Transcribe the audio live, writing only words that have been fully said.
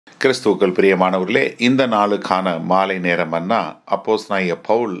கிறிஸ்துவுக்குள் பிரியமானவர்களே, இந்த நாளுக்கான மாலை நேர மன்னா அப்போஸ்தலனாகிய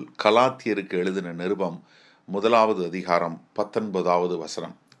பவுல் கலாத்தியருக்கு எழுதின நிருபம் 1வது அதிகாரம் 19வது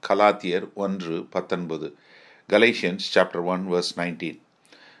வசனம். கலாத்தியர் 1:19. Galatians chapter 1 verse 19.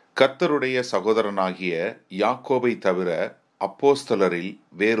 கர்த்தருடைய சகோதரனாகிய யாக்கோபை தவிர அப்போஸ்தலரில்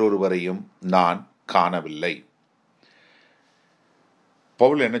வேறொருவரையும் நான் காணவில்லை.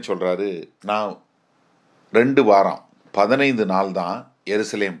 பவுல் என்ன சொல்றாரு? நான் 2 வாரம் 15 நாள் தான்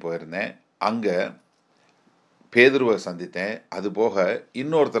எருசலேம் போயிருந்தேன். அங்கே பேதுருவை சந்தித்தேன். அதுபோக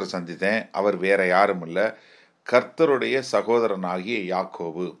இன்னொருத்தரை சந்தித்தேன். அவர் வேற யாரும் இல்லை, கர்த்தருடைய சகோதரனாகிய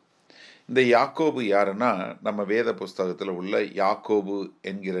யாக்கோபு. இந்த யாக்கோபு யாருன்னா, நம்ம வேத புஸ்தகத்தில் உள்ள யாக்கோபு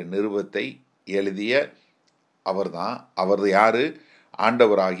என்கிற நிருபத்தை எழுதிய அவர்தான். அவர் யாரு?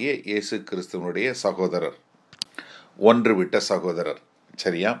 ஆண்டவராகிய இயேசு கிறிஸ்துவனுடைய சகோதரர், ஒன்று விட்ட சகோதரர்.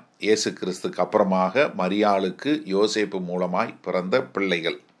 சரியா? இயேசு கிறிஸ்துக்கு அப்புறமாக மரியாளுக்கு யோசேப்பு மூலமாய் பிறந்த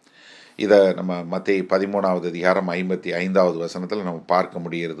பிள்ளைகள். இதை நம்ம மத்தேயு 13வது அதிகாரம் 55வது வசனத்தில் நம்ம பார்க்க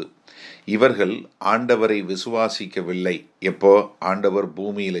முடிகிறது. இவர்கள் ஆண்டவரை விசுவாசிக்கவில்லை. எப்போ? ஆண்டவர்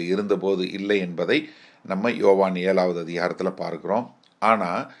பூமியில் இருந்தபோது இல்லை என்பதை நம்ம யோவான் 7வது அதிகாரத்தில் பார்க்குறோம்.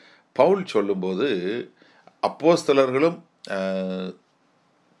 ஆனால் பவுல் சொல்லும்போது அப்போஸ்தலர்களும்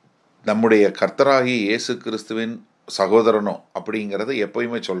நம்முடைய கர்த்தராகிய இயேசு கிறிஸ்துவின் சகோதரனோ அப்படிங்கிறத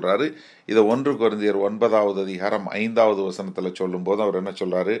எப்பயுமே சொல்கிறாரு. இதை 1 கொரிந்தியர் 9வது அதிகாரம் 5வது வசனத்தில் சொல்லும்போது அவர் என்ன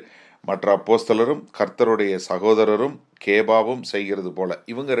சொல்கிறாரு? மற்ற அப்போஸ்தலரும் கர்த்தருடைய சகோதரரும் கேபாவும் செய்கிறது போல.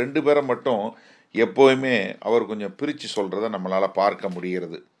 இவங்க 2 பேரை மட்டும் எப்போயுமே அவர் கொஞ்சம் பிரித்து சொல்கிறத நம்மளால் பார்க்க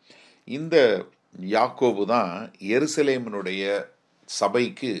முடிகிறது. இந்த யாக்கோபு தான் எருசலேமினுடைய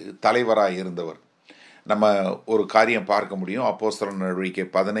சபைக்கு தலைவராக இருந்தவர். நம்ம ஒரு காரியம் பார்க்க முடியும். அப்போஸ்தலர் நடவடிக்கை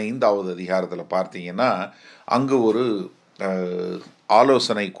 15வது அதிகாரத்தில் பார்த்தீங்கன்னா, அங்கு ஒரு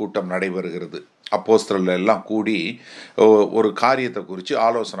ஆலோசனை கூட்டம் நடைபெறுகிறது. அப்போஸ்தலர்கள் எல்லாம் கூடி ஒரு காரியத்தை குறித்து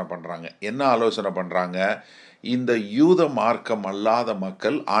ஆலோசனை பண்ணுறாங்க. என்ன ஆலோசனை பண்ணுறாங்க? இந்த யூத மார்க்கம் அல்லாத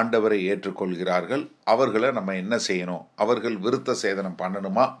மக்கள் ஆண்டவரை ஏற்றுக்கொள்கிறார்கள். அவர்களை நம்ம என்ன செய்யணும்? அவர்கள் விருத்த சேதனம்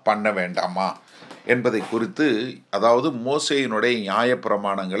பண்ணணுமா பண்ண வேண்டாமா என்பதை குறித்து, அதாவது மோசேயினுடைய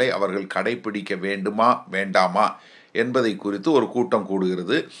நியாயப்பிரமாணங்களை அவர்கள் கடைபிடிக்க வேண்டுமா வேண்டாமா என்பதை குறித்து ஒரு கூட்டம்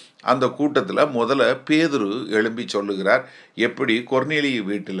கூடுகிறது. அந்த கூட்டத்தில் முதல்ல பேதுரு எழும்பி சொல்லுகிறார், எப்படி கொர்நேலியு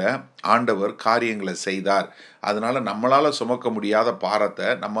வீட்டில் ஆண்டவர் காரியங்களை செய்தார், அதனால் நம்மளால் சுமக்க முடியாத பாரத்தை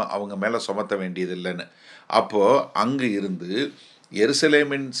நம்ம அவங்க மேலே சுமத்த வேண்டியதில்லைன்னு. அப்போது அங்கு இருந்து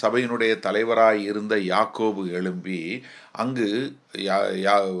எருசலேமின் சபையினுடைய தலைவராய் இருந்த யாக்கோபு எழும்பி அங்கு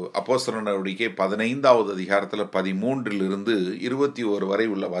அப்போஸ்தலர் நடவடிக்கை 15வது அதிகாரத்தில் 13லிருந்து 21 வரை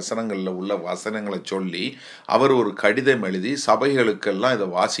உள்ள வசனங்களில் உள்ள வசனங்களை சொல்லி அவர் ஒரு கடிதம் எழுதி சபைகளுக்கெல்லாம் இதை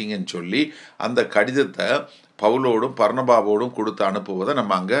வாசிங்கன்னு சொல்லி அந்த கடிதத்தை பவுலோடும் பர்னபாவோடும் கொடுத்து அனுப்புவதை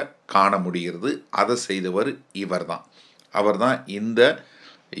நம்ம அங்கே காண முடிகிறது. அதை செய்தவர் இவர்தான். அவர்தான் இந்த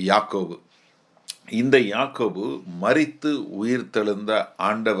யாக்கோபு. இந்த யாக்கோபு மரித்து உயிர்த்தெழுந்த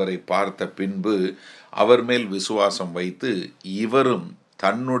ஆண்டவரை பார்த்த பின்பு அவர் மேல் விசுவாசம் வைத்து இவரும்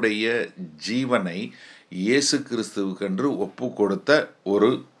தன்னுடைய ஜீவனை இயேசு கிறிஸ்துவுக்கென்று ஒப்பு கொடுத்த ஒரு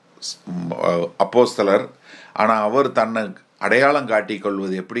அப்போஸ்தலர். ஆனால் அவர் தன்னை அடையாளம்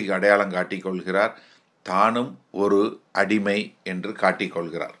காட்டிக்கொள்வது எப்படி அடையாளம் காட்டிக்கொள்கிறார்? தானும் ஒரு அடிமை என்று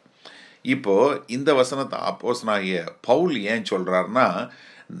காட்டிக்கொள்கிறார். இப்போது இந்த வசனத்தை அப்போஸ்தலனாகிய பவுல் ஏன் சொல்கிறார்னா,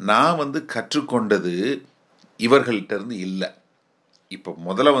 நான் கற்றுக்கொண்டது இவர்கள்ட்ட இல்லை. இப்போ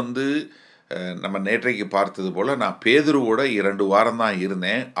முதல்ல நம்ம நேற்றைக்கு பார்த்தது போல் நான் பேதுருவோட 2 வாரம் தான்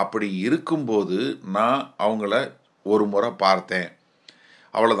இருந்தேன். அப்படி இருக்கும்போது நான் அவங்கள ஒரு முறை பார்த்தேன்,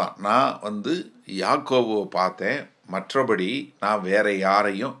 அவ்வளோதான். நான் யாக்கோபுவை பார்த்தேன், மற்றபடி நான் வேற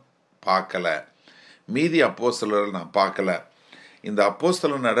யாரையும் பார்க்கலை. மீதி அப்போஸ்தலரை நான் பார்க்கல. இந்த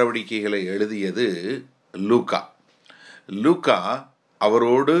அப்போஸ்தலர் நடவடிக்கைகளை எழுதியது லூக்கா. லூக்கா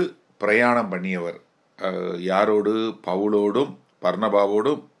அவரோடு பிரயாணம் பண்ணியவர். யாரோடு? பவுலோடும்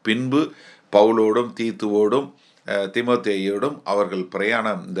பர்னபாவோடும், பின்பு பவுலோடும் தீத்துவோடும் தீமோத்தேயோடும் அவர்கள்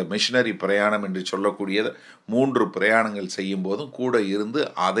பிரயாணம், இந்த மிஷனரி பிரயாணம் என்று சொல்லக்கூடிய 3 பிரயாணங்கள் செய்யும் போதும் கூட இருந்து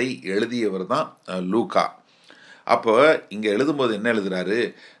அதை எழுதியவர் தான் லூக்கா. அப்போ இங்கே எழுதும்போது என்ன எழுதுகிறாரு?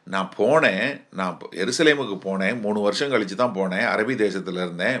 நான் எருசலேமுக்கு போனேன், 3 வருஷம் கழித்து தான் போனேன். அரபி தேசத்தில்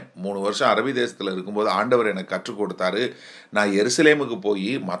இருந்தேன். 3 வருஷம் அரபி தேசத்தில் இருக்கும்போது ஆண்டவர் எனக்கு கற்றுக் கொடுத்தாரு. நான் எருசலேமுக்கு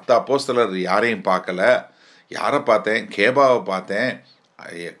போய் மற்ற அப்போஸ்தலர் யாரையும் பார்க்கல. யாரை பார்த்தேன்? கேபாவை பார்த்தேன்,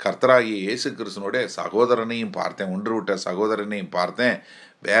 கர்த்தராகிய இயேசு கிறிஸ்துவனுடைய சகோதரனையும் பார்த்தேன், ஒன்று விட்ட சகோதரனையும் பார்த்தேன்.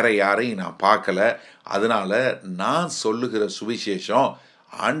 வேற யாரையும் நான் பார்க்கல. அதனால் நான் சொல்லுகிற சுவிசேஷம்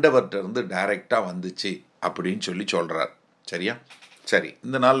ஆண்டவர்கிட்ட டைரெக்டாக வந்துச்சு அப்படின்னு சொல்கிறார். சரியா? சரி,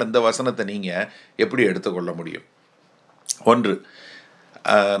 இந்த நாளில் இந்த வசனத்தை நீங்கள் எப்படி எடுத்துக்கொள்ள முடியும்? ஒன்று,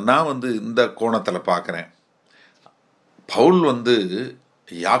 நான் இந்த கோணத்தில் பார்க்குறேன். பவுல்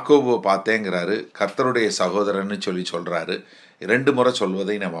யாக்கோபு பார்த்தேங்கிறாரு, கர்த்தருடைய சகோதரன்னு சொல்றாரு. 2 முறை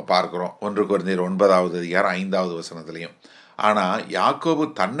சொல்வதை நம்ம பார்க்கிறோம். 1 கொரிந்தியர் 9வது அதிகாரம் 5வது வசனத்திலையும். ஆனால் யாக்கோபு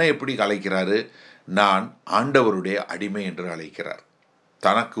தன்னை எப்படி அழைக்கிறாரு? நான் ஆண்டவருடைய அடிமை என்று அழைக்கிறார்.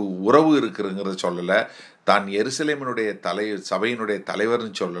 தனக்கு உறவு இருக்குங்கிறத சொல்லலை, தான் எருசலேமினுடைய சபையினுடைய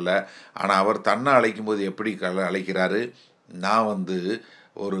தலைவர்னு சொல்லலை. ஆனால் அவர் தன்னை அழைக்கும் போது எப்படி அழைக்கிறாரு? நான்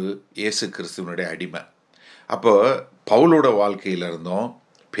ஒரு இயேசு கிறிஸ்துவனுடைய அடிமை. அப்போ பவுலோட வாழ்க்கையிலிருந்தும்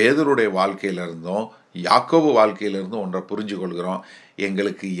பேதுருடைய வாழ்க்கையிலிருந்தும் யாக்கோபு வாழ்க்கையிலிருந்தும் ஒன்றை புரிஞ்சு கொள்கிறோம்.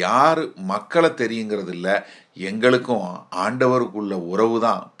 எங்களுக்கு யார் மக்களை தெரியுங்கிறது இல்லை, எங்களுக்கும் ஆண்டவருக்குள்ள உறவு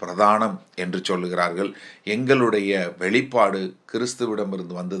தான் பிரதானம் என்று சொல்லுகிறார்கள். எங்களுடைய வெளிப்பாடு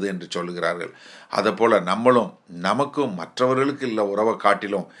கிறிஸ்துவிடமிருந்து வந்தது என்று சொல்லுகிறார்கள். அதுபோல் நமக்கும் மற்றவர்களுக்கு இல்லை உறவை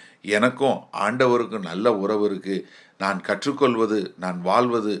காட்டிலும் எனக்கும் ஆண்டவருக்கும் நல்ல உறவு இருக்குது. நான் கற்றுக்கொள்வது, நான்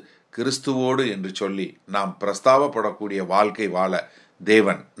வாழ்வது கிறிஸ்துவோடு என்று சொல்லி நாம் பிரஸ்தாபப்படக்கூடிய வாழ்க்கை வாழ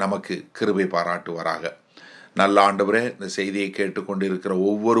தேவன் நமக்கு கிருபை பாராட்டுவாராக. நல்ல ஆண்டவரே, இந்த செய்தியை கேட்டுக்கொண்டிருக்கிற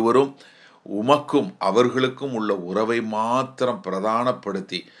ஒவ்வொருவரும் உமக்கும் அவர்களுக்கும் உள்ள உறவை மாத்திரம்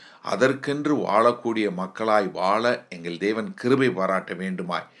பிரதானப்படுத்தி அதற்கென்று வாழக்கூடிய மக்களாய் வாழ எங்கள் தேவன் கிருபை பாராட்ட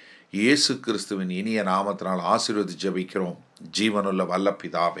வேண்டுமாய் இயேசு கிறிஸ்துவின் இனிய நாமத்தினால் ஆசீர்வதி ஜெபிக்கிறோம் ஜீவனுள்ள வல்ல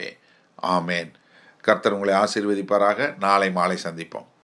பிதாவே, ஆமேன். கர்த்தர் உங்களை ஆசீர்வதிப்பாராக. நாளை மாலை சந்திப்போம்.